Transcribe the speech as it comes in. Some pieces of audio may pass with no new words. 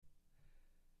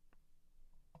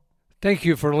Thank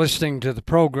you for listening to the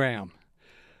program.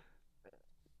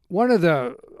 One of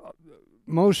the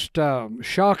most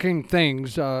shocking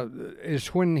things is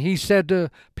when he said to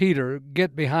Peter,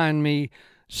 "Get behind me,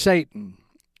 Satan."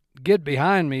 Get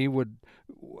behind me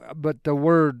but the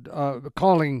word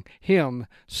calling him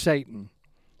Satan.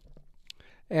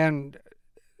 And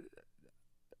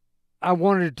I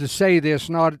wanted to say this,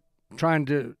 not trying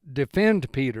to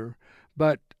defend Peter,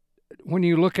 but when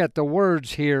you look at the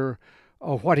words here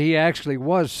of what he actually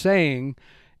was saying,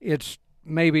 it's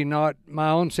maybe not my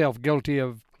own self guilty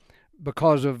of,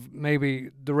 because of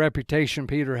maybe the reputation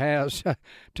Peter has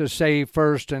to say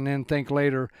first and then think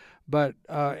later. But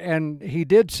and he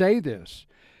did say this,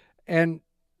 and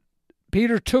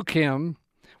Peter took him.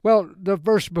 Well, the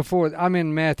verse before, I'm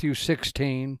in Matthew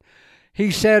 16.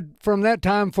 He said, from that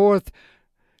time forth,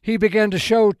 he began to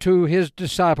show to his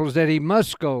disciples that he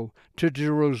must go to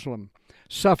Jerusalem,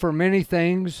 suffer many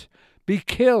things, be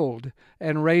killed,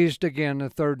 and raised again the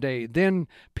third day. Then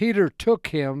Peter took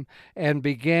him and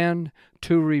began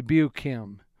to rebuke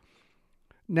him.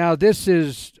 Now, this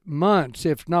is months,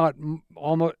 if not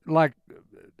almost like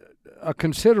a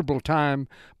considerable time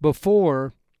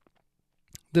before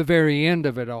the very end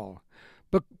of it all.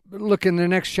 But look in the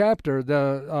next chapter,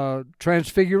 the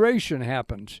transfiguration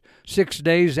happens 6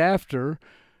 days after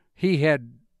he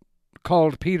had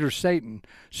called Peter Satan.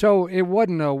 So it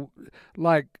wasn't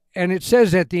and it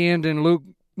says at the end in Luke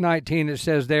 19, it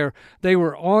says there, they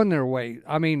were on their way.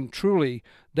 I mean, truly,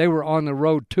 they were on the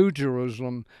road to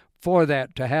Jerusalem for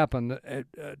that to happen,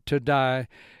 to die.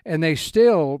 And they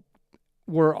still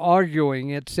were arguing,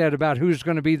 it said, about who's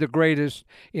going to be the greatest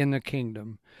in the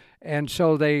kingdom. And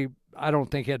so I don't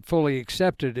think, had fully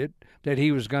accepted it, that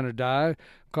he was going to die,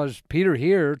 because Peter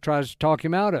here tries to talk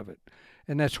him out of it.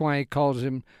 And that's why he calls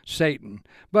him Satan.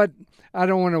 But I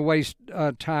don't want to waste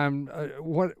time.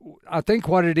 What I think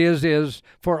what it is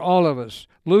for all of us,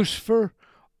 Lucifer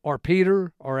or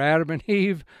Peter or Adam and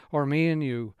Eve or me and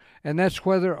you. And that's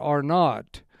whether or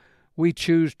not we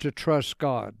choose to trust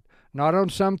God. Not on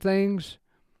some things,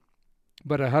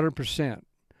 but 100%.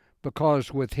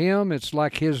 Because with him, it's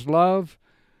like his love.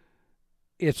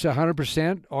 It's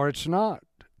 100% or it's not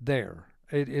there.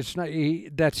 It's not.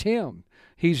 That's him.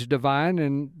 He's divine,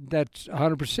 and that's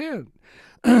 100%.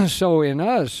 So in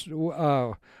us,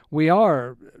 we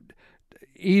are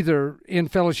either in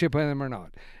fellowship with him or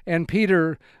not. And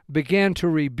Peter began to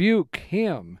rebuke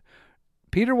him.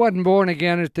 Peter wasn't born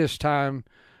again at this time,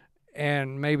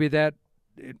 and maybe that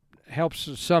it helps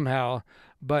somehow,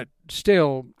 but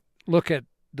still look at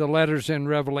the letters in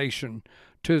Revelation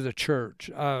to the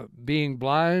church, being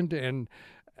blind and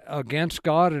against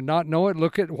God and not know it.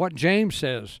 Look at what James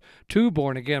says to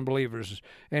born-again believers,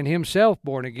 and himself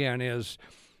born again is,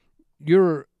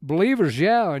 you're believers,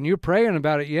 yeah, and you're praying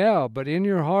about it, yeah, but in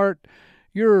your heart,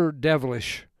 you're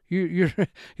devilish.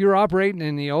 You're operating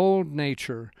in the old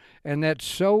nature, and that's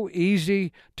so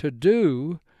easy to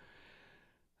do.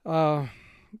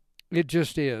 It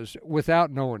just is,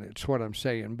 without knowing it's what I'm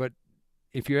saying. But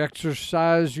if you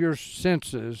exercise your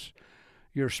senses,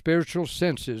 your spiritual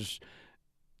senses,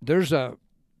 there's a,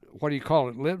 what do you call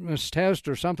it, litmus test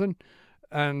or something?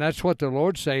 And that's what the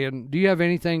Lord's saying. Do you have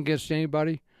anything against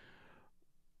anybody?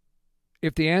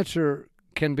 If the answer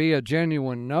can be a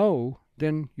genuine no,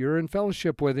 then you're in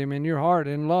fellowship with him in your heart,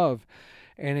 in love.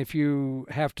 And if you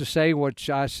have to say what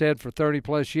I said for 30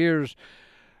 plus years,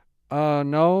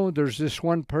 no, there's this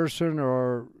one person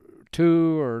or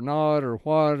two or not or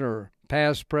what or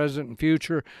past, present, and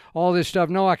future, all this stuff.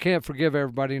 No, I can't forgive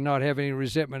everybody and not have any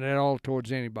resentment at all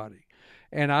towards anybody.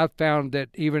 And I've found that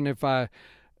even if I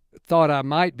thought I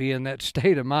might be in that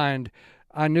state of mind,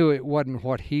 I knew it wasn't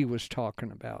what he was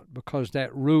talking about, because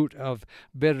that root of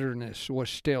bitterness was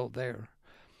still there.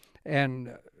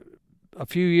 And a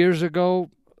few years ago,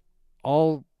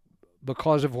 all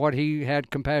because of what he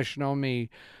had compassion on me,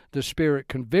 the Spirit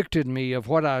convicted me of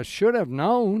what I should have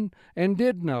known and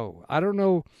did know. I don't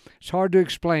know. It's hard to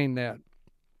explain that.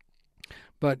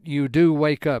 But you do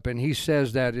wake up, and he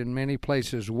says that in many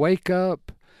places. Wake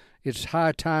up. It's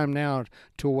high time now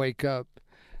to wake up.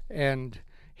 And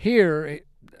here,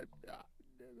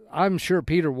 I'm sure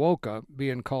Peter woke up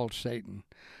being called Satan.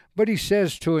 But he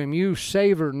says to him, you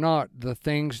savor not the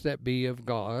things that be of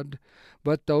God,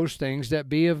 but those things that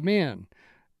be of men.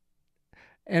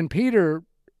 And Peter,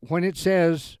 when it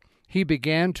says he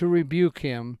began to rebuke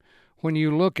him, when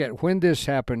you look at when this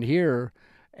happened here,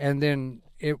 and then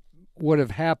it would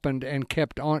have happened and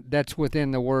kept on, that's within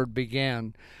the word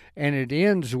began. And it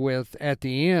ends with, at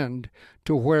the end,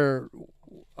 to where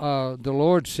the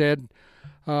Lord said,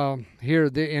 here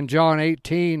in John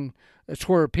 18, that's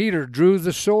where Peter drew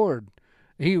the sword.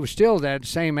 he was still that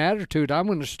same attitude. I'm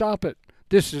going to stop it.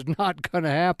 This is not going to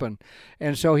happen.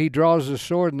 And so he draws the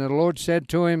sword, and the Lord said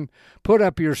to him, put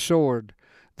up your sword.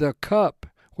 The cup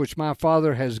which my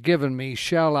Father has given me,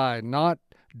 shall I not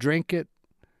drink it?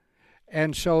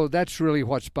 And so that's really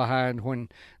what's behind when,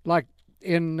 like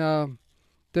in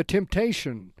the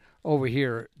temptation over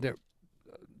here that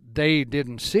they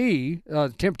didn't see,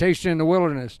 temptation in the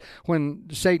wilderness when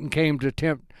Satan came to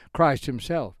tempt Christ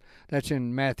himself. That's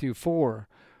in Matthew 4.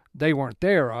 They weren't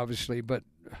there, obviously, but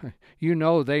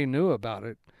they knew about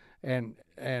it,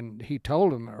 and he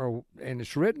told them, and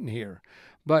it's written here.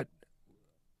 But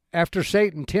after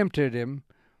Satan tempted him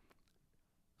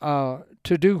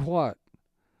to do what?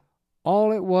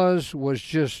 All it was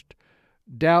just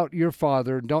doubt your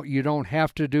Father. You don't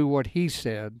have to do what he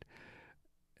said.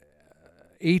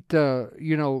 Make the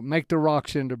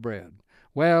rocks into bread.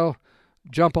 Well,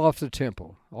 jump off the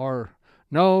temple. Or,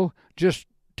 no, just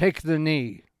take the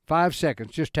knee. 5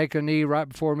 seconds. Just take a knee right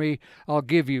before me. I'll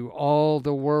give you all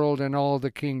the world and all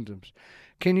the kingdoms.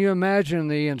 Can you imagine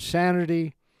the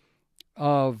insanity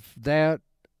of that?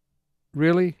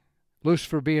 Really?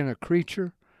 Lucifer being a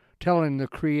creature, telling the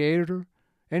Creator,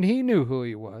 and he knew who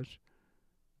he was.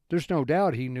 There's no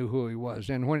doubt he knew who he was.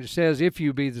 And when it says, if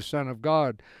you be the Son of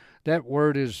God, that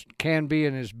word can be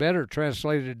and is better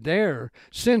translated there,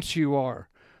 since you are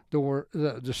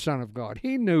the Son of God.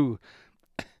 He knew.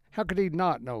 How could he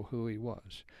not know who he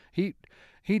was? He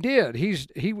did.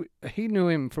 He knew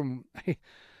him from.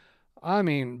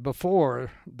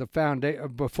 Before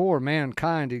before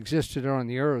mankind existed on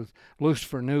the earth,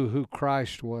 Lucifer knew who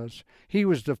Christ was. He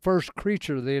was the first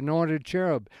creature, the anointed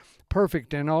cherub,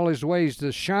 perfect in all his ways,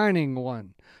 the shining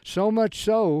one. So much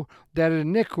so that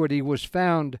iniquity was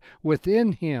found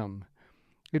within him.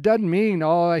 It doesn't mean,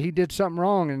 he did something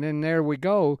wrong and then there we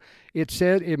go.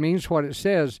 It means what it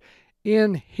says.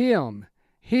 In him,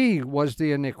 he was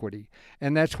the iniquity.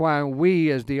 And that's why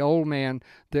we, as the old man,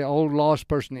 the old lost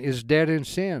person, is dead in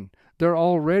sin. They're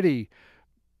already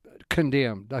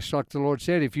condemned. That's like the Lord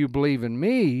said, if you believe in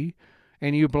me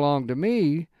and you belong to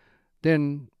me,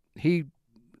 then he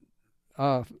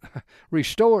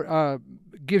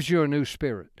gives you a new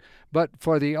spirit. But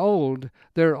for the old,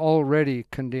 they're already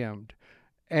condemned.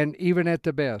 And even at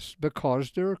the best,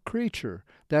 because they're a creature.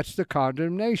 That's the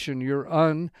condemnation. You're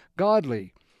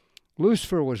ungodly.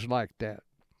 Lucifer was like that.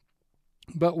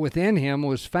 But within him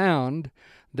was found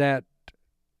that,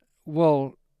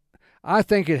 I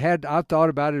think I've thought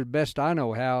about it the best I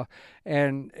know how,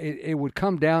 and it would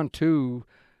come down to,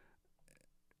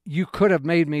 you could have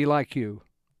made me like you.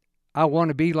 I want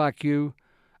to be like you.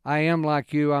 I am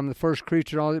like you. I'm the first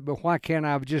creature and all that, but why can't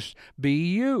I just be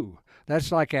you?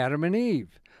 That's like Adam and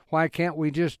Eve. Why can't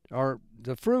we or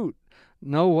the fruit,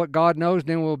 know what God knows,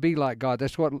 then we'll be like God.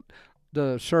 That's what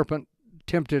the serpent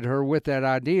tempted her with, that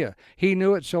idea. He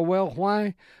knew it so well.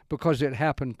 Why? Because it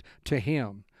happened to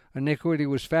him. Iniquity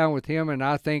was found with him, and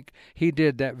I think he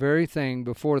did that very thing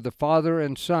before the Father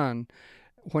and Son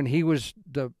when he was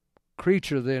the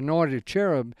creature, the anointed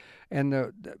cherub,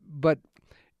 but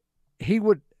he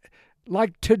would,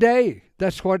 like today,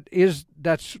 that's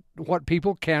what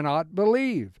people cannot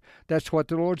believe. That's what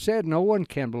the Lord said. No one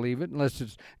can believe it unless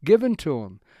it's given to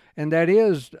them. And that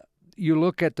is, you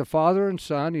look at the Father and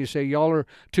Son, you say, y'all are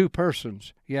two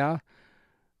persons, yeah?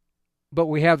 But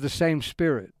we have the same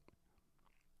Spirit.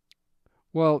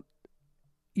 Well,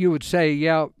 you would say,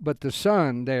 yeah, but the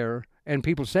Son there, and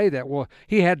people say that, well,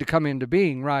 he had to come into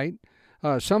being, right?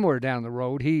 Somewhere down the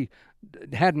road. He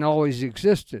hadn't always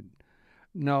existed.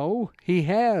 No, he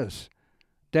has.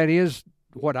 That is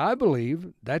what I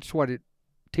believe. That's what it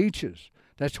teaches.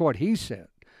 That's what he said.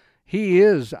 He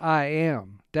is I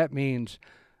am. That means,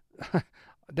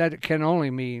 that it can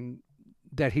only mean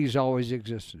that he's always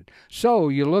existed. So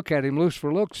you look at him,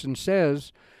 Lucifer looks and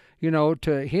says,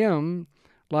 to him,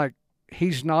 like,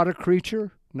 he's not a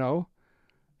creature. No,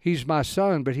 he's my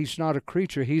son, but he's not a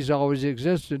creature. He's always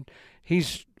existed.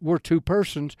 We're two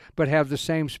persons, but have the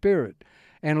same spirit.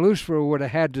 And Lucifer would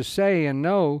have had to say and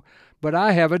know, but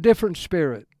I have a different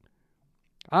spirit.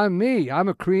 I'm me. I'm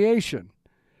a creation.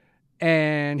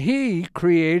 And he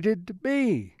created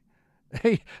me.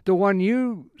 The one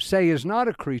you say is not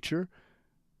a creature,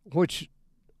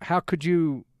 how could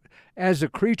you, as a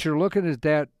creature looking at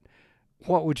that,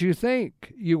 what would you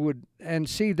think? You would, and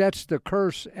see, that's the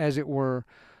curse, as it were,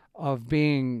 of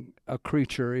being a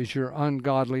creature, is you're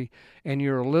ungodly and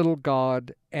you're a little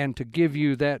God, and to give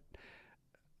you that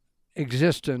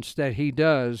existence that he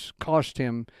does cost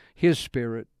him his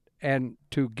spirit, and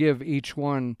to give each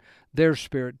one their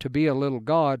spirit to be a little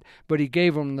God, but he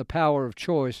gave them the power of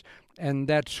choice, And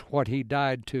that's what he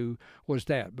died to, was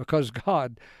that, because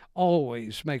God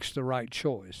always makes the right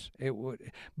choice.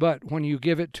 But when you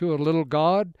give it to a little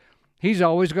God, he's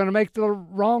always going to make the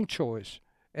wrong choice.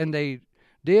 And they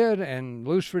did, and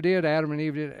Lucifer did, Adam and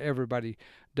Eve did, everybody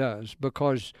does,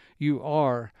 because you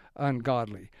are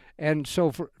ungodly. And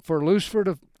so for Lucifer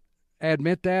to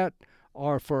admit that,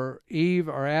 or for Eve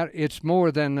or Adam, it's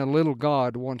more than a little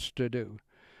God wants to do.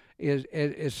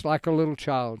 It's like a little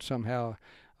child somehow,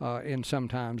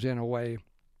 sometimes in a way,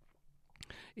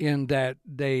 in that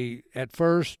they at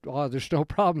first, there's no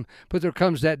problem, but there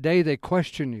comes that day they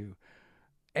question you,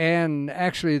 and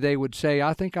actually they would say,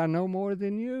 I think I know more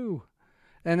than you.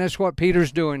 And that's what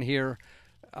Peter's doing here.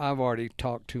 I've already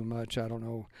talked too much, I don't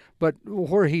know, but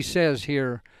where he says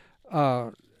here,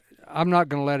 I'm not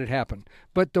going to let it happen.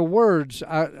 But the words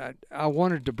I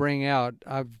wanted to bring out,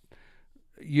 I've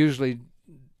usually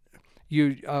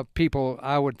people,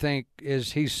 I would think,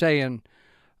 is he's saying,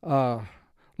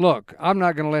 look, I'm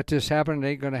not going to let this happen. It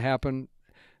ain't going to happen,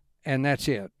 and that's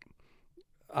it.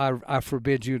 I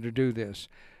forbid you to do this.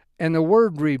 And the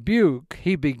word rebuke,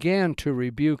 he began to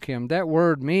rebuke him. That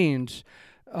word means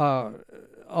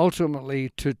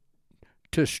ultimately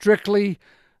to strictly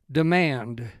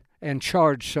demand and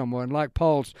charge someone, like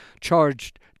Paul's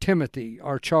charged Timothy,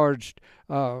 or charged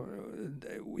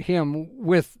him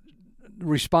with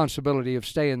responsibility of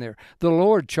staying there. The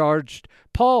Lord charged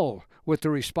Paul with the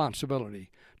responsibility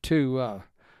to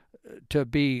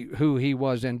be who he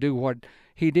was and do what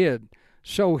he did.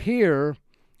 So here,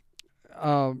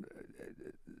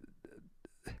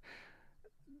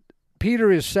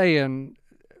 Peter is saying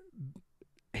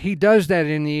he does that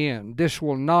in the end. This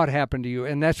will not happen to you.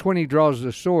 And that's when he draws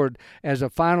the sword as a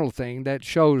final thing that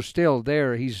shows still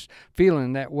there he's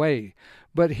feeling that way.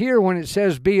 But here when it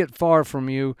says, be it far from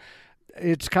you,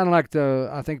 it's kind of like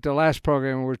I think the last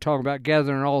program we were talking about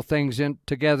gathering all things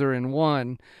together in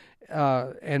one,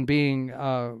 and being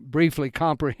briefly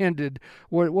comprehended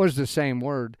was the same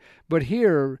word. But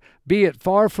here, be it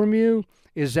far from you,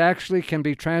 is actually can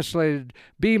be translated,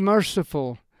 be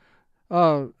merciful,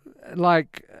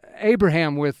 like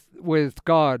Abraham with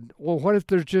God. Well, what if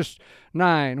there's just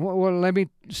 9? Well, let me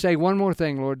say one more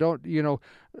thing, Lord. Don't,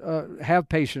 have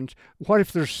patience. What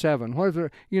if there's 7? What if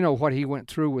there, what he went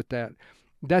through with that.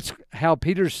 That's how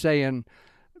Peter's saying,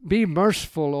 be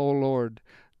merciful, O Lord.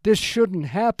 This shouldn't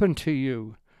happen to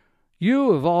you.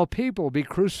 You, of all people, be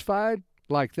crucified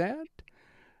like that?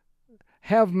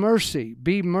 Have mercy.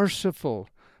 Be merciful,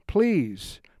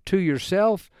 please, to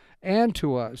yourself and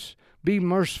to us. Be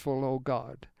merciful, O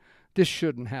God. This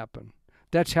shouldn't happen.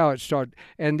 That's how it started.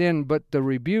 And then, but the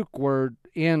rebuke word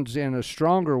ends in a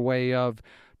stronger way of,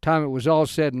 time it was all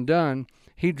said and done,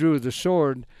 he drew the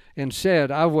sword and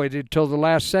said, I've waited till the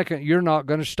last second. You're not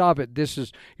going to stop it.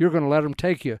 You're going to let them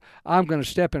take you. I'm going to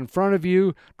step in front of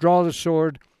you, draw the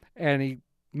sword, and he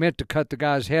meant to cut the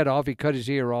guy's head off. He cut his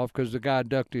ear off because the guy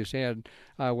ducked his head,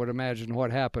 I would imagine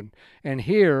what happened. And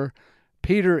here,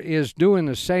 Peter is doing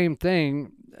the same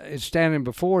thing, is standing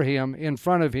before him, in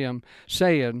front of him,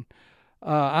 saying,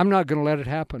 I'm not going to let it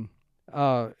happen.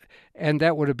 And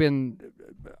that would have been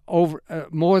over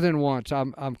more than once.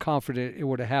 I'm confident it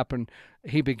would have happened.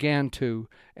 He began to,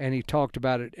 and he talked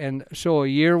about it. And so a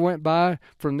year went by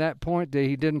from that point that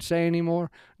he didn't say anymore.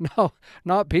 No,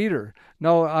 not Peter.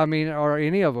 No, I mean, or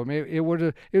any of them. It would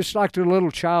have. It's like the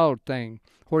little child thing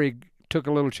where he took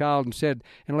a little child and said,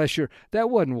 "Unless you're."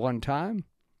 That wasn't one time.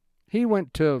 He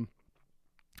went to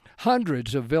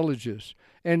hundreds of villages,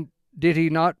 and did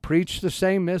he not preach the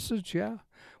same message? Yeah.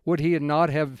 Would he not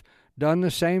have done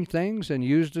the same things and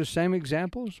used the same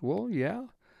examples? Well, yeah.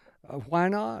 Why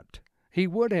not? He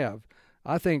would have.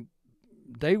 I think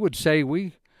they would say,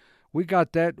 we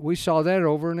got that, we saw that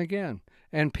over and again.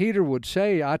 And Peter would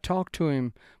say, I talked to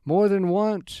him more than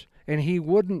once, and he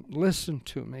wouldn't listen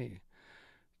to me.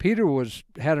 Peter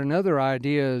had another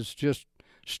idea, is just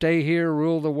stay here,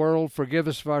 rule the world, forgive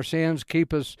us of our sins,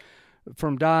 keep us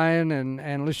from dying,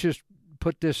 and let's just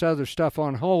put this other stuff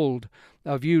on hold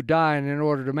of you dying in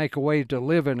order to make a way to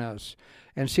live in us.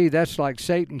 And see, that's like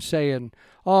Satan saying,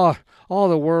 all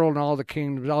the world and all the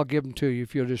kingdoms, I'll give them to you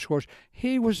if you'll just worship.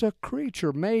 He was a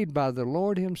creature made by the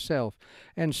Lord himself.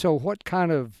 And so what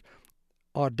kind of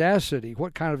audacity,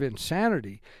 what kind of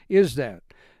insanity is that?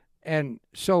 And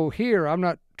so here, I'm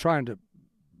not trying to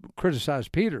criticize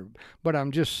Peter, but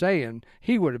I'm just saying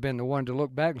he would have been the one to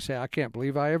look back and say, I can't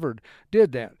believe I ever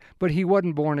did that. But he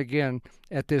wasn't born again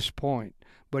at this point.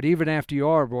 But even after you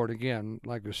are born again,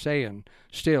 like I was saying,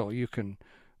 still you can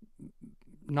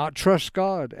not trust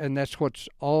God, and that's what's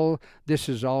all this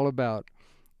is all about.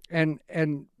 And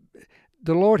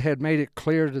the Lord had made it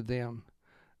clear to them,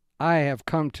 I have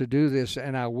come to do this,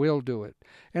 and I will do it.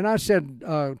 And I said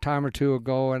a time or two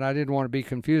ago, and I didn't want to be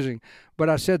confusing, but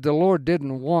I said the Lord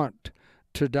didn't want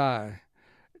to die.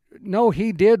 No,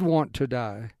 he did want to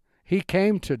die. He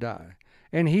came to die,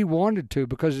 and he wanted to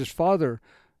because his Father,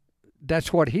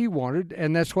 that's what he wanted,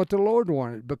 and that's what the Lord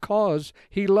wanted, because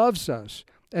he loves us.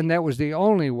 And that was the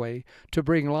only way to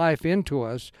bring life into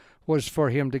us, was for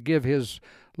him to give his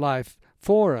life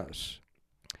for us.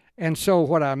 And so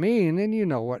what I mean, and you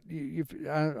know what,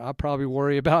 I probably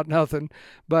worry about nothing,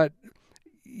 but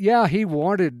yeah, he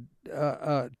wanted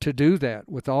to do that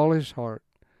with all his heart.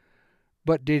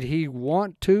 But did he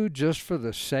want to just for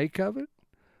the sake of it?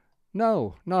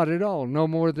 No, not at all. No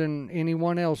more than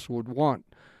anyone else would want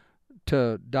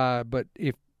to die. But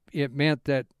if it meant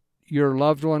that your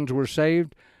loved ones were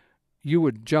saved, you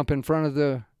would jump in front of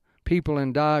the people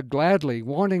and die gladly,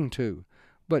 wanting to.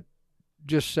 But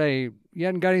just say, you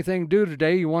hadn't got anything to do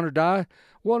today, you want to die?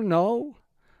 Well, no,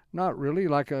 not really.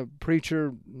 Like a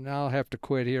preacher, now I'll have to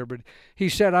quit here, but he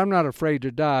said, I'm not afraid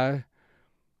to die.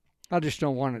 I just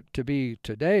don't want it to be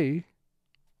today.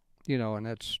 You know, and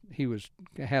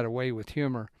had a way with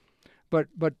humor. But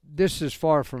this is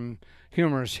far from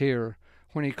humorous here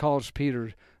when he calls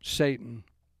Peter Satan.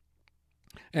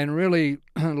 And really,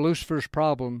 Lucifer's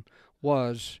problem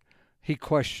was he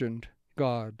questioned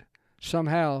God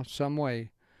somehow, some way.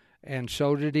 And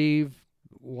so did Eve.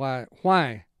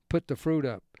 Why put the fruit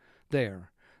up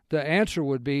there? The answer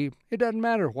would be, it doesn't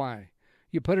matter why.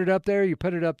 You put it up there, you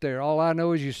put it up there. All I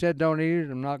know is you said don't eat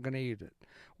it, I'm not going to eat it.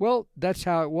 Well, that's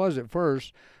how it was at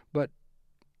first, but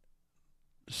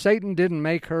Satan didn't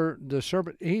make her, the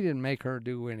serpent, he didn't make her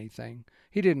do anything.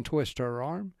 He didn't twist her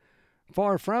arm.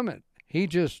 Far from it. He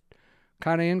just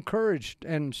kind of encouraged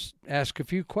and asked a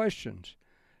few questions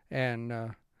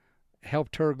and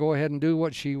helped her go ahead and do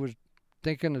what she was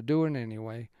thinking of doing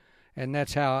anyway. And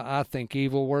that's how I think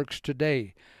evil works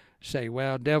today. Say,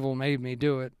 well, devil made me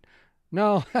do it.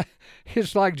 No,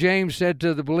 it's like James said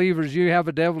to the believers, you have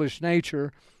a devilish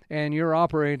nature and you're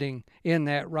operating in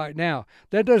that right now.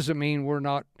 That doesn't mean we're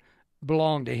not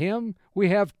belong to him. We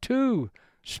have two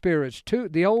spirits,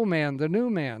 the old man, the new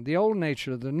man, the old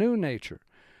nature, the new nature.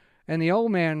 And the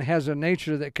old man has a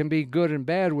nature that can be good and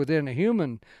bad within a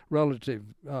human relative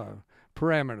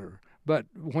parameter. But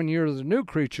when you're the new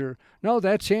creature, no,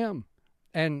 that's him.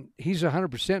 And he's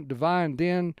 100% divine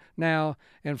then, now,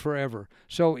 and forever.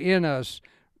 So in us,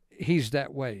 he's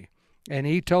that way. And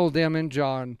he told them in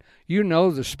John, you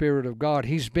know the Spirit of God.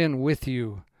 He's been with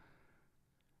you,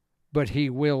 but he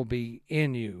will be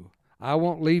in you. I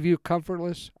won't leave you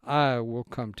comfortless. I will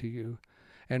come to you.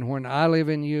 And when I live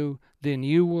in you, then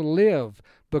you will live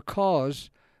because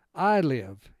I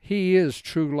live. He is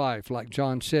true life, like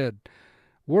John said.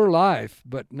 We're life,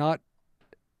 but not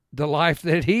the life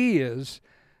that he is.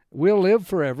 We'll live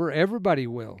forever. Everybody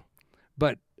will.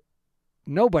 But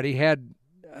nobody has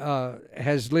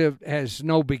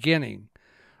no beginning.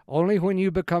 Only when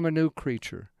you become a new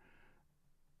creature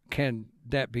can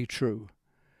that be true.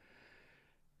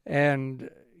 And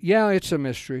yeah, it's a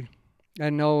mystery.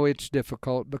 And no, it's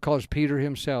difficult because Peter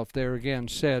himself there again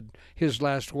said his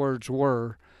last words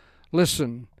were,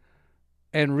 listen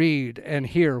and read and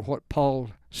hear what Paul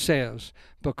says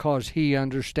because he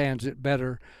understands it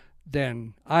better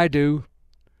than I do.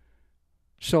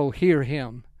 So hear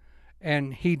him.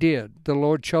 And he did. The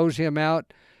Lord chose him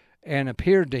out and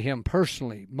appeared to him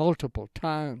personally multiple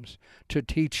times to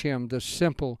teach him the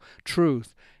simple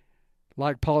truth.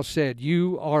 Like Paul said,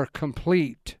 you are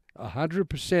complete,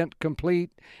 100% complete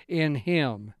in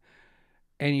him.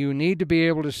 And you need to be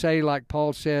able to say, like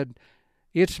Paul said,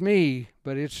 it's me,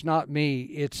 but it's not me.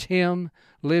 It's him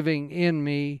living in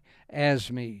me as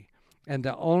me. And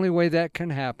the only way that can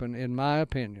happen, in my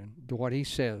opinion, what he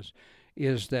says,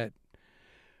 is that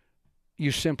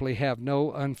you simply have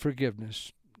no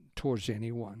unforgiveness towards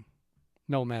anyone,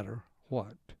 no matter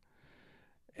what.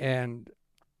 And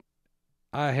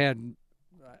I had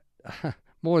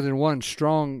more than one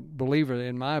strong believer,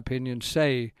 in my opinion,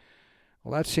 say,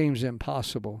 well, that seems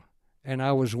impossible. And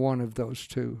I was one of those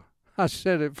two. I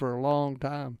said it for a long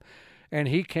time. And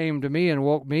he came to me and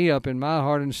woke me up in my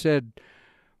heart and said,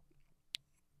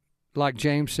 like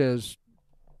James says,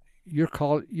 you're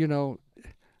called,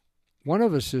 one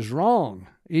of us is wrong,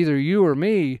 either you or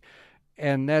me,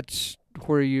 and that's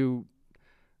where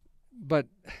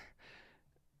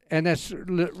and that's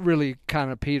really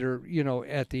kind of Peter,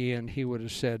 at the end he would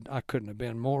have said, I couldn't have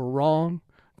been more wrong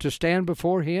to stand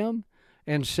before him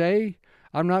and say,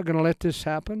 I'm not going to let this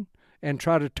happen, and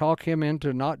try to talk him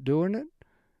into not doing it.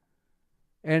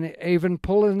 And even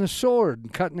pulling the sword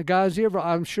and cutting the guy's ear.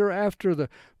 I'm sure after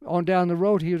on down the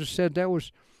road he would have said that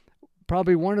was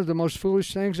probably one of the most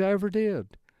foolish things I ever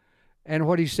did. And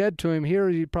what he said to him here,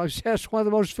 he probably said, that's one of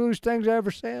the most foolish things I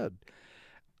ever said.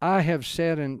 I have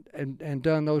said and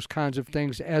done those kinds of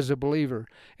things as a believer,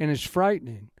 and it's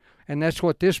frightening. And that's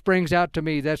what this brings out to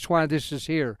me. That's why this is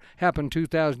here. Happened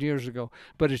 2,000 years ago.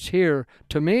 But it's here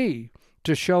to me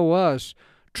to show us,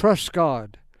 trust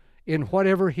God in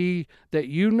whatever that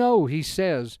he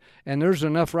says. And there's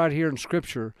enough right here in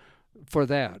Scripture for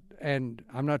that. And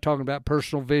I'm not talking about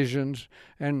personal visions,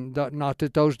 and not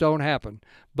that those don't happen,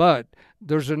 but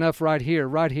there's enough right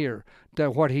here,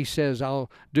 that what he says, I'll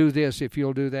do this if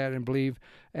you'll do that and believe.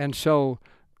 And so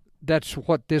that's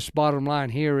what this bottom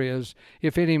line here is.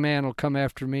 If any man will come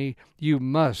after me, you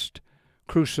must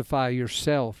crucify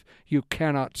yourself. You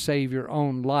cannot save your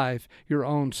own life, your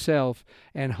own self,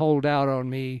 and hold out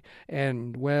on me.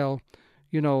 And, well,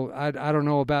 I don't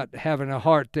know about having a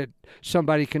heart that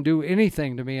somebody can do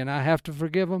anything to me and I have to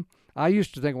forgive them. I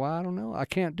used to think, well, I don't know, I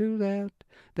can't do that.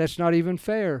 That's not even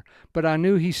fair. But I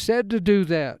knew he said to do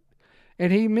that,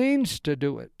 and he means to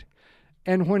do it.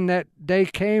 And when that day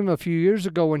came a few years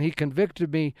ago when he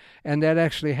convicted me and that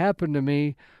actually happened to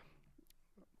me,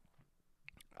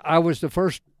 I was the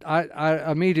first, I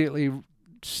immediately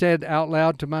said out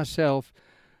loud to myself,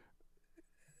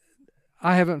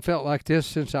 I haven't felt like this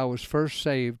since I was first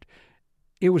saved.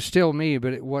 It was still me,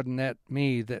 but it wasn't that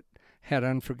me that had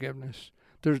unforgiveness.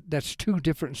 That's two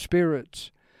different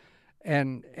spirits.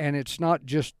 And it's not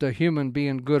just the human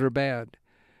being good or bad.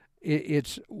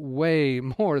 It's way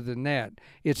more than that.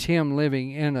 It's him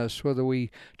living in us, whether we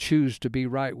choose to be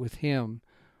right with him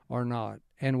or not.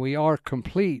 And we are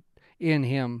complete in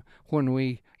him when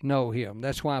we know him.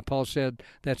 That's why Paul said,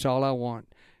 that's all I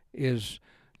want, is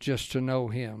just to know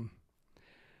him.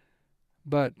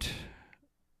 But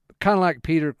kind of like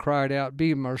Peter cried out,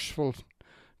 be merciful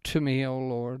to me, O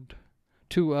Lord,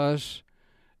 to us.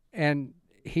 And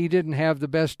he didn't have the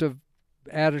best of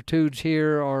attitudes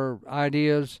here or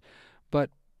ideas,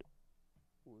 but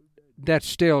that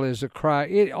still is a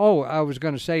cry. I was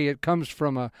going to say it comes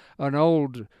from an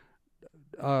old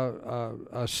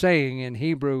a saying in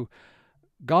Hebrew,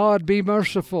 God be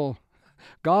merciful.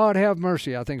 God have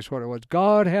mercy, I think is what it was.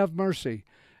 God have mercy.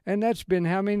 And that's been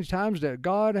how many times that?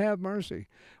 God have mercy.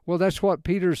 Well, that's what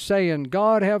Peter's saying.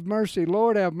 God have mercy.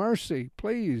 Lord have mercy.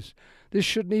 Please. This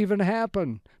shouldn't even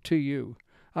happen to you.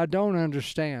 I don't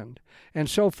understand. And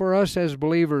so for us as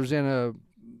believers, in a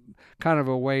kind of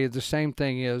a way, the same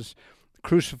thing is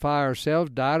crucify ourselves,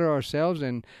 die to ourselves,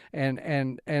 and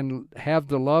have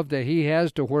the love that he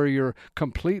has, to where you're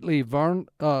completely vulnerable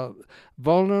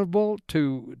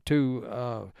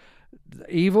to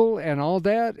evil and all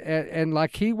that, and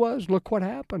like he was, look what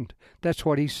happened. That's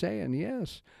what he's saying.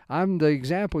 Yes, I'm the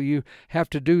example. You have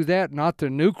to do that. Not the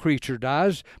new creature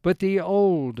dies, but the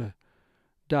old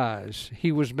dies. He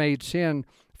was made sin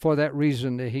for that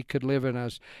reason, that he could live in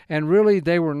us. And really,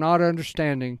 they were not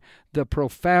understanding the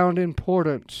profound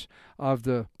importance of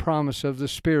the promise of the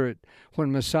Spirit.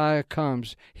 When Messiah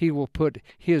comes, he will put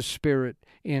his Spirit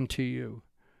into you.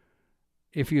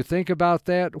 If you think about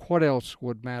that, what else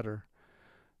would matter?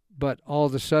 But all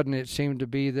of a sudden it seemed to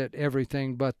be that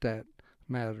everything but that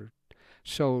mattered.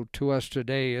 So to us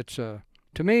today, it's to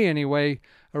me anyway,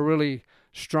 a really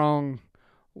strong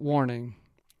warning.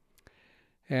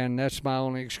 And that's my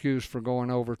only excuse for going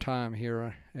over time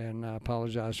here, and I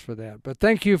apologize for that. But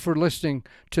thank you for listening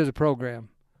to the program.